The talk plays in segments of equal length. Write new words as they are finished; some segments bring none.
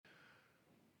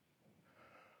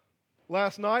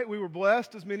Last night we were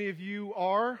blessed, as many of you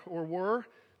are or were,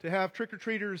 to have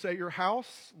trick-or-treaters at your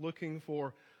house looking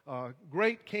for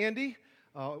great candy,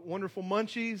 wonderful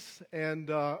munchies, and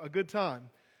a good time.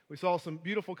 We saw some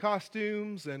beautiful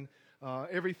costumes and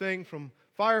everything from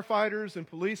firefighters and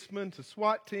policemen to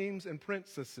SWAT teams and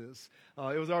princesses.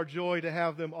 It was our joy to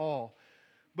have them all.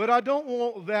 But I don't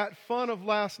want that fun of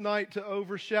last night to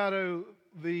overshadow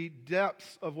the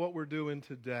depths of what we're doing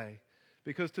today.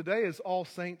 Because today is All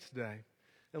Saints' Day.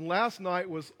 And last night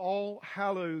was All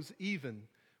Hallows Even,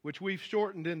 which we've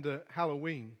shortened into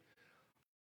Halloween.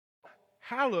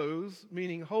 Hallows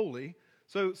meaning holy,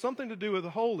 so something to do with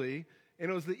holy,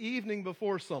 and it was the evening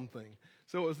before something.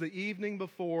 So it was the evening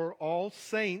before All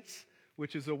Saints,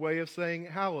 which is a way of saying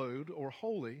hallowed or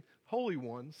holy, holy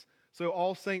ones. So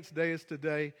All Saints' Day is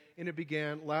today, and it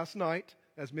began last night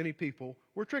as many people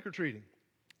were trick-or-treating.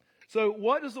 So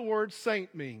what does the word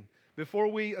saint mean? Before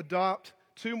we adopt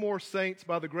two more saints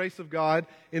by the grace of God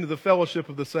into the fellowship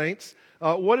of the saints,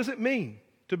 what does it mean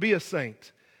to be a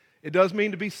saint? It does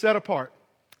mean to be set apart,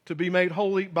 to be made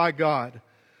holy by God,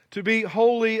 to be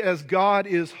holy as God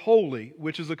is holy,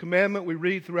 which is a commandment we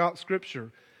read throughout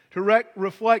Scripture, to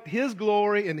reflect His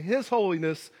glory and His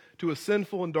holiness to a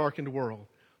sinful and darkened world.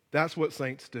 That's what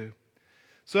saints do.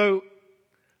 So,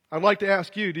 I'd like to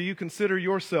ask you, do you consider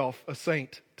yourself a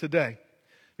saint today?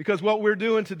 Because what we're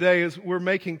doing today is we're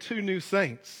making two new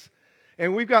saints.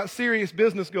 And we've got serious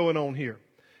business going on here.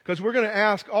 Because we're going to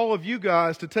ask all of you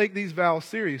guys to take these vows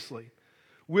seriously.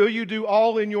 Will you do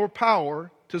all in your power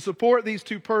to support these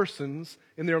two persons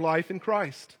in their life in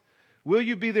Christ? Will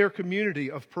you be their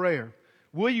community of prayer?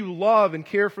 Will you love and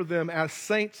care for them as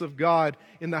saints of God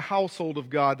in the household of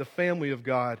God, the family of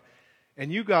God?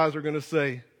 And you guys are going to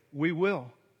say, we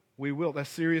will. We will. That's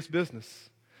serious business.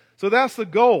 So that's the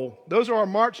goal. Those are our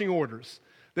marching orders.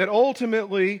 That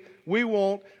ultimately we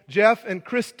want Jeff and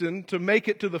Kristen to make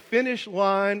it to the finish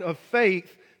line of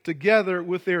faith together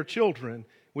with their children,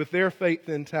 with their faith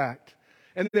intact.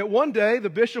 And that one day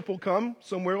the bishop will come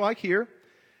somewhere like here,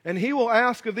 and he will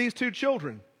ask of these two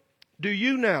children, do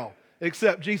you now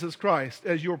accept Jesus Christ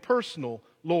as your personal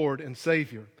Lord and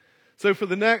Savior? So for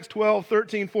the next 12,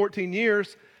 13, 14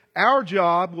 years, our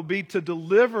job will be to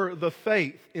deliver the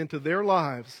faith into their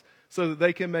lives so that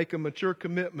they can make a mature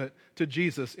commitment to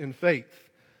Jesus in faith,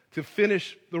 to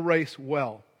finish the race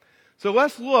well. So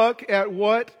let's look at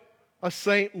what a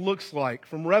saint looks like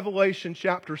from Revelation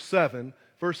chapter 7,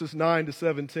 verses 9 to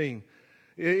 17.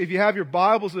 If you have your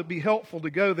Bibles, it would be helpful to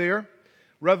go there.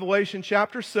 Revelation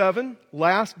chapter 7,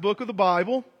 last book of the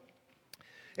Bible.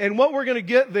 And what we're going to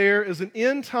get there is an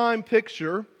end-time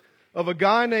picture of a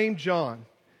guy named John.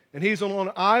 And he's on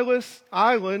an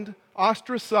island,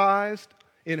 ostracized,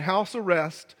 in house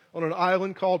arrest on an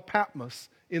island called Patmos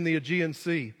in the Aegean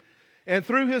Sea. And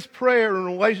through his prayer and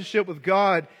relationship with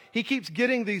God, he keeps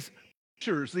getting these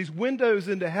pictures, these windows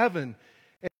into heaven,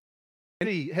 and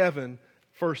see heaven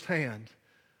firsthand.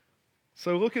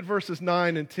 So look at verses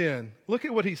 9 and 10. Look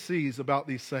at what he sees about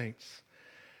these saints.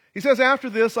 He says, after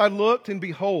this I looked, and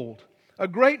behold, a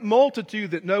great multitude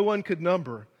that no one could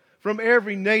number, from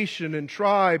every nation and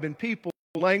tribe and people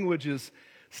and languages,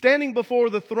 standing before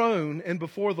the throne and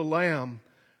before the Lamb,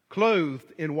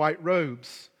 clothed in white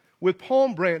robes, with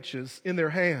palm branches in their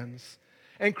hands,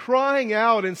 and crying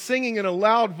out and singing in a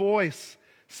loud voice,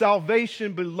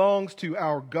 salvation belongs to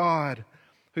our God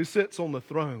who sits on the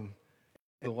throne,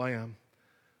 the Lamb.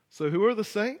 So who are the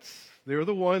saints? They're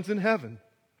the ones in heaven.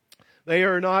 They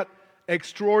are not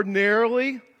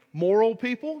extraordinarily moral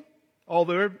people,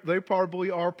 although they probably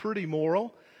are pretty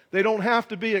moral. They don't have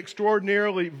to be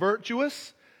extraordinarily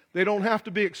virtuous. They don't have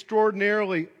to be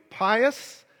extraordinarily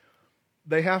pious.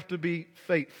 They have to be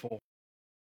faithful.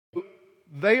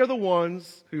 They are the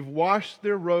ones who've washed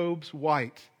their robes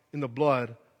white in the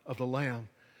blood of the Lamb.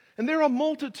 And they're a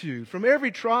multitude from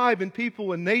every tribe and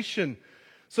people and nation.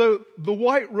 So the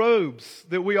white robes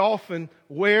that we often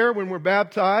wear when we're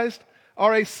baptized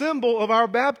are a symbol of our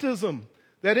baptism.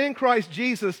 That in Christ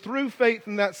Jesus, through faith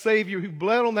in that Savior who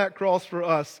bled on that cross for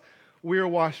us, we are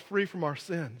washed free from our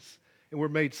sins. And we're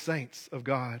made saints of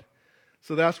God.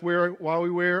 So that's why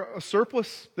we wear a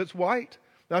surplice that's white.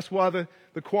 That's why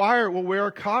the choir will wear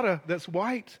a cotta that's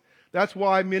white. That's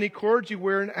why many clergy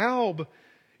wear an alb.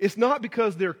 It's not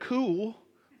because they're cool,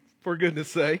 for goodness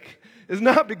sake. It's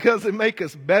not because they make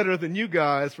us better than you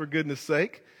guys, for goodness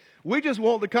sake. We just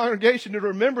want the congregation to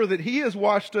remember that He has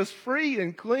washed us free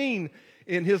and clean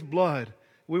in His blood.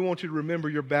 We want you to remember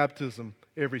your baptism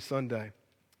every Sunday.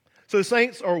 So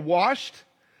saints are washed,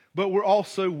 but we're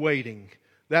also waiting.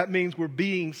 That means we're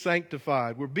being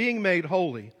sanctified. We're being made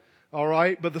holy. all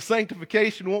right? But the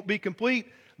sanctification won't be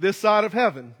complete this side of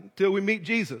heaven until we meet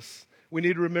Jesus. We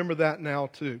need to remember that now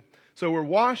too. So we're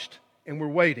washed and we're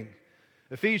waiting.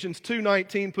 Ephesians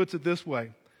 2:19 puts it this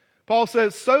way. Paul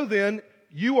says, "So then,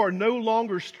 you are no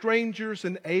longer strangers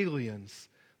and aliens."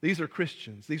 These are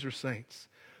Christians. These are saints.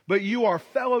 "But you are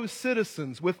fellow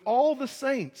citizens with all the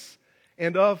saints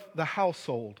and of the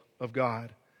household of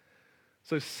God."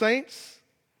 So saints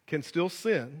can still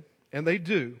sin, and they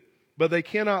do, but they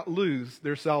cannot lose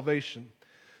their salvation.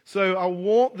 So I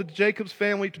want the Jacobs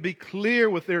family to be clear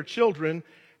with their children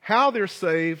how they're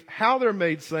saved, how they're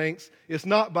made saints. It's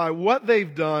not by what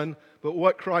they've done, but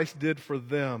what Christ did for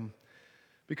them.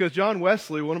 Because John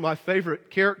Wesley, one of my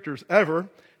favorite characters ever,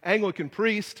 Anglican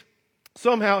priest,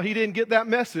 somehow he didn't get that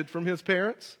message from his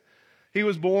parents. He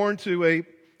was born to a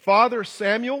father,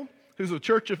 Samuel, who's a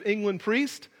Church of England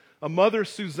priest, a mother,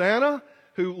 Susanna,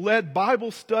 who led Bible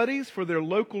studies for their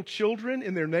local children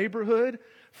in their neighborhood,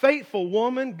 faithful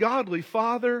woman, godly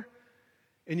father.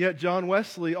 And yet John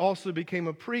Wesley also became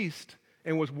a priest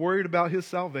and was worried about his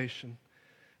salvation.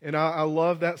 And I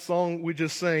love that song we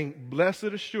just sang, "Blessed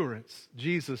Assurance,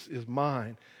 Jesus is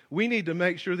mine." We need to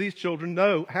make sure these children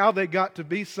know how they got to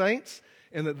be saints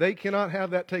and that they cannot have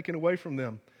that taken away from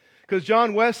them. Because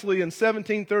John Wesley in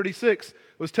 1736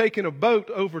 was taking a boat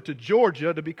over to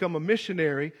Georgia to become a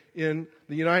missionary in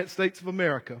the United States of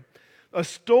America. A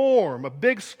storm, a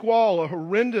big squall, a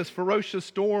horrendous, ferocious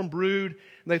storm brewed,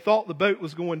 and they thought the boat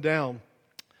was going down.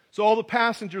 So all the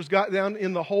passengers got down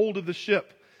in the hold of the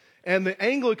ship. And the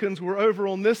Anglicans were over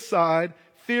on this side,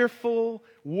 fearful,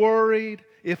 worried.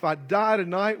 If I die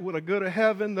tonight, would I go to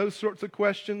heaven? Those sorts of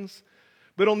questions.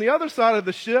 But on the other side of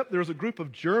the ship, there was a group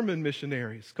of German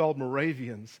missionaries called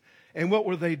Moravians. And what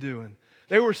were they doing?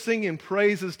 They were singing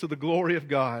praises to the glory of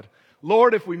God.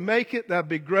 Lord, if we make it, that'd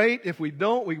be great. If we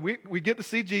don't, we get to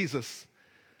see Jesus.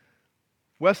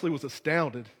 Wesley was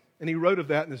astounded, and he wrote of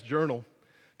that in his journal.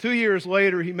 2 years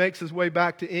later, he makes his way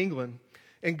back to England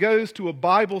and goes to a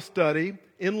Bible study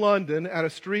in London at a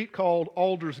street called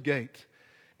Aldersgate.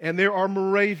 And there are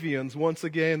Moravians once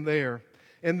again there.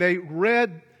 And they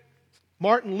read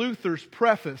Martin Luther's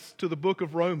preface to the book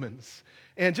of Romans.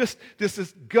 And just this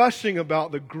is gushing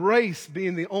about the grace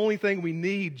being the only thing we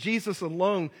need, Jesus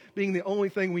alone being the only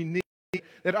thing we need,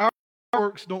 that our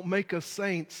works don't make us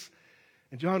saints.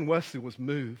 And John Wesley was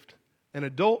moved, an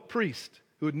adult priest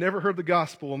who had never heard the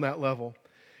gospel on that level.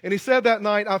 And he said that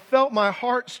night, "I felt my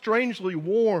heart strangely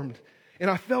warmed, and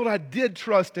I felt I did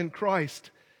trust in Christ,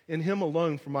 in Him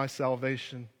alone for my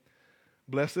salvation.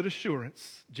 Blessed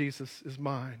assurance, Jesus is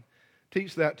mine."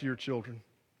 Teach that to your children.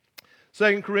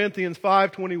 2 Corinthians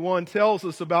 5:21 tells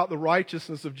us about the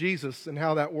righteousness of Jesus and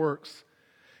how that works.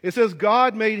 It says,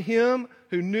 "God made Him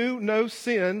who knew no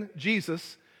sin,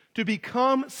 Jesus, to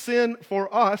become sin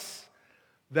for us,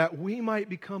 that we might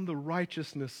become the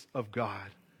righteousness of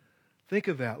God." Think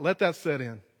of that. Let that set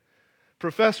in.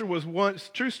 Professor was once,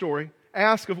 true story,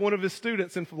 asked of one of his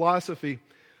students in philosophy,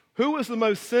 who was the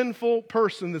most sinful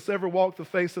person that's ever walked the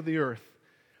face of the earth?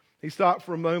 He stopped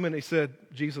for a moment and he said,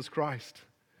 "Jesus Christ."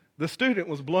 The student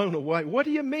was blown away. "What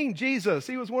do you mean, Jesus?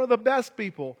 He was one of the best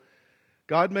people."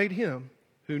 God made Him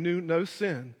who knew no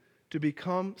sin to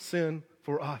become sin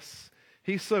for us.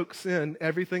 He soaks in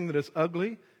everything that is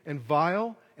ugly and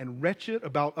vile and wretched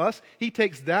about us. He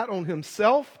takes that on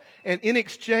Himself, and in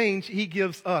exchange, He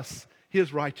gives us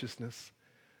His righteousness.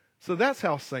 So that's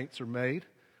how saints are made.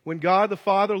 When God the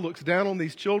Father looks down on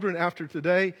these children after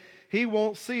today, He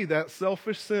won't see that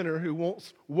selfish sinner who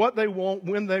wants what they want,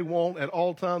 when they want, at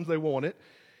all times they want it.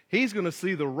 He's going to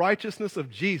see the righteousness of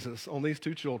Jesus on these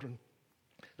two children.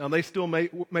 Now, they still may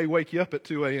wake you up at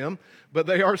 2 a.m., but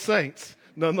they are saints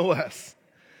nonetheless.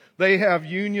 They have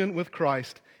union with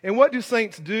Christ. And what do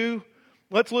saints do?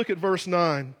 Let's look at verse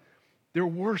 9. They're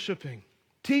worshiping.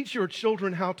 Teach your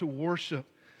children how to worship.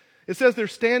 It says they're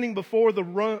standing before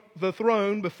the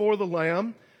throne, before the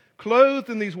Lamb, clothed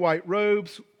in these white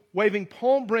robes, waving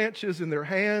palm branches in their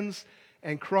hands,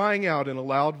 and crying out in a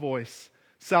loud voice,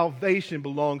 "Salvation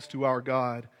belongs to our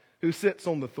God, who sits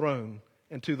on the throne,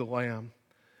 and to the Lamb."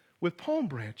 With palm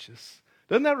branches.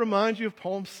 Doesn't that remind you of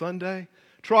Palm Sunday?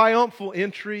 Triumphal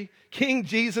entry. King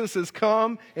Jesus has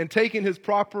come and taken His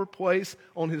proper place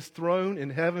on His throne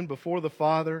in heaven before the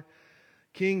Father.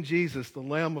 King Jesus, the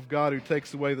Lamb of God who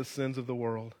takes away the sins of the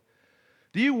world.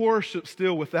 Do you worship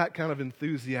still with that kind of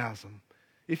enthusiasm?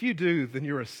 If you do, then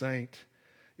you're a saint.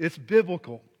 It's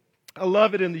biblical. I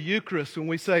love it in the Eucharist when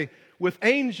we say, "with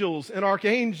angels and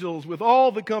archangels, with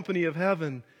all the company of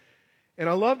heaven." And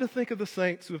I love to think of the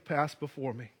saints who have passed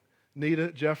before me.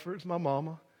 Nita Jeffords, my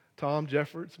mama. Tom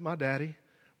Jeffords, my daddy.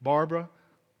 Barbara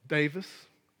Davis,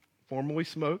 formerly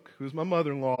Smoke, who's my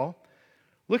mother-in-law.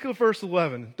 Look at verse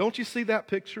 11. Don't you see that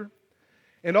picture?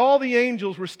 And all the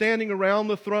angels were standing around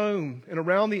the throne and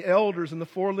around the elders and the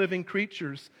four living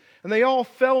creatures. And they all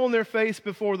fell on their face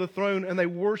before the throne and they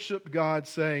worshiped God,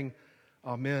 saying,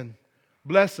 Amen.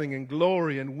 Blessing and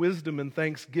glory and wisdom and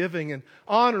thanksgiving and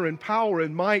honor and power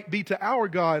and might be to our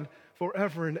God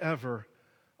forever and ever.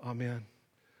 Amen.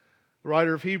 The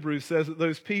writer of Hebrews says that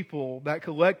those people, that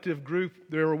collective group,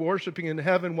 they're worshiping in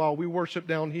heaven while we worship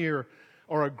down here,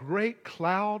 are a great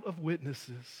cloud of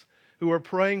witnesses who are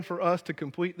praying for us to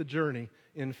complete the journey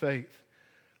in faith.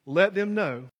 Let them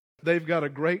know they've got a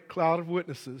great cloud of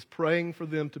witnesses praying for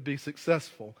them to be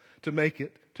successful, to make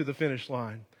it to the finish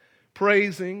line.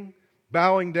 Praising,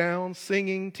 bowing down,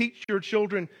 singing. Teach your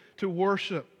children to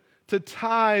worship, to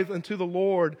tithe unto the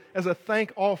Lord as a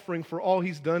thank offering for all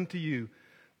He's done to you.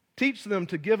 Teach them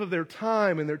to give of their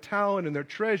time and their talent and their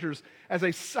treasures as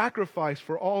a sacrifice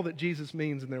for all that Jesus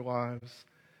means in their lives.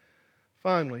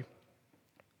 Finally,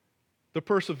 the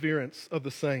perseverance of the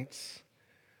saints.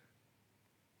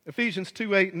 Ephesians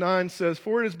 2:8-9 says,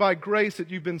 For it is by grace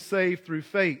that you've been saved through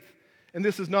faith, and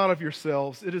this is not of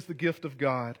yourselves, it is the gift of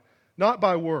God, not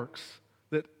by works,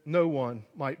 that no one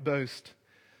might boast.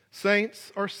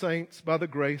 Saints are saints by the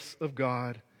grace of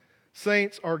God.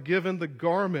 Saints are given the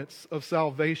garments of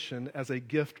salvation as a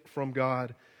gift from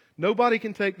God. Nobody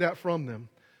can take that from them,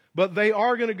 but they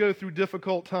are going to go through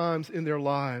difficult times in their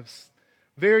lives.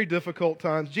 Very difficult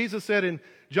times. Jesus said in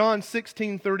John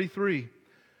 16:33,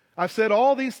 I've said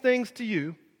all these things to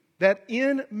you that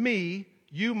in me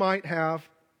you might have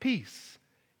peace.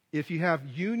 If you have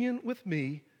union with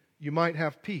me, you might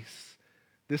have peace.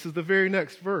 This is the very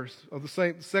next verse of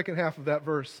the second half of that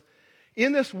verse.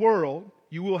 In this world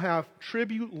you will have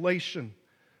tribulation,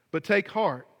 but take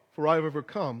heart, for I have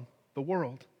overcome the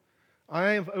world.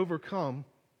 I have overcome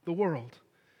the world.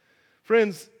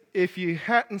 Friends, if you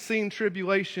hadn't seen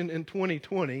tribulation in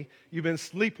 2020, you've been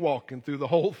sleepwalking through the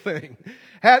whole thing.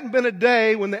 Hadn't been a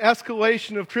day when the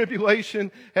escalation of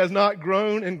tribulation has not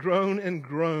grown and grown and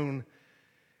grown.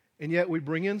 And yet we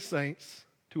bring in saints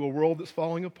to a world that's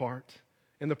falling apart.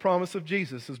 And the promise of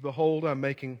Jesus is, behold, I'm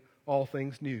making all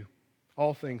things new.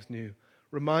 All things new.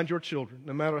 Remind your children,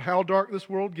 no matter how dark this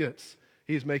world gets,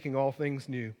 He's making all things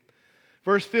new.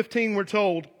 Verse 15, we're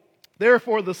told,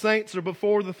 Therefore the saints are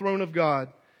before the throne of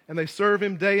God, and they serve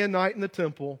Him day and night in the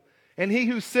temple. And He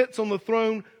who sits on the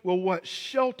throne will what?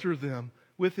 Shelter them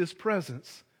with His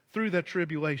presence through that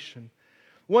tribulation.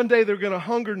 One day they're going to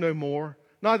hunger no more,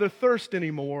 neither thirst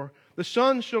any more. The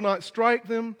sun shall not strike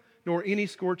them, nor any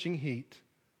scorching heat.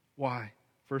 Why?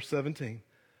 Verse 17.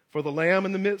 For the Lamb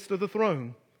in the midst of the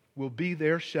throne will be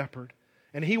their shepherd,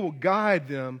 and He will guide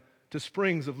them to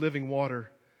springs of living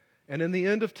water. And in the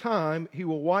end of time, He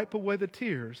will wipe away the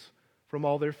tears from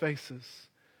all their faces.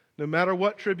 No matter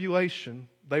what tribulation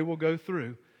they will go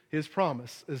through, His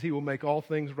promise is He will make all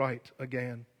things right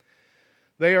again.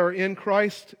 They are in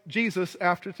Christ Jesus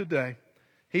after today.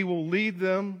 He will lead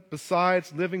them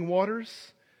beside living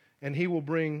waters, and He will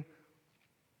bring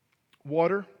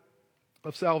water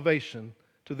of salvation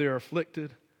to their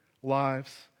afflicted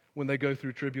lives when they go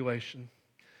through tribulation.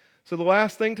 So the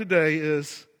last thing today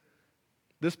is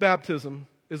this baptism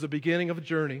is the beginning of a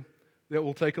journey that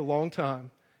will take a long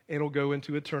time and will go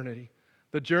into eternity.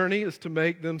 The journey is to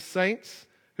make them saints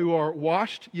who are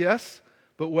washed, yes,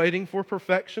 but waiting for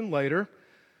perfection later.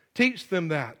 Teach them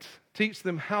that. Teach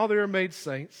them how they are made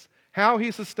saints, how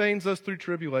He sustains us through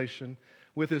tribulation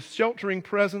with His sheltering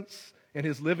presence and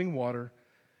His living water,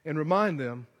 and remind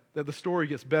them that the story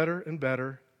gets better and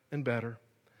better and better.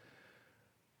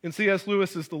 In C.S.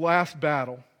 Lewis's The Last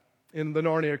Battle in the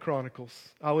Narnia Chronicles,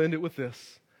 I'll end it with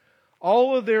this.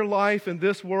 All of their life in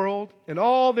this world and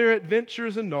all their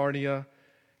adventures in Narnia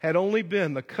had only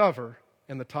been the cover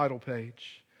and the title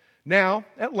page. Now,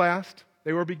 at last,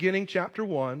 they were beginning chapter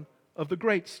 1 of the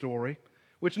great story,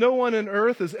 which no one on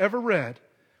earth has ever read,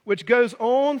 which goes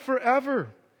on forever,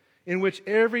 in which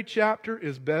every chapter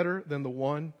is better than the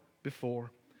one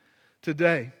before.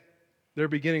 Today, they're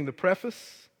beginning the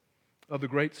preface of the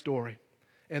great story,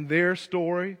 and their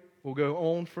story will go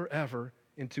on forever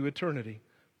into eternity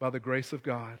by the grace of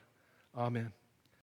God. Amen.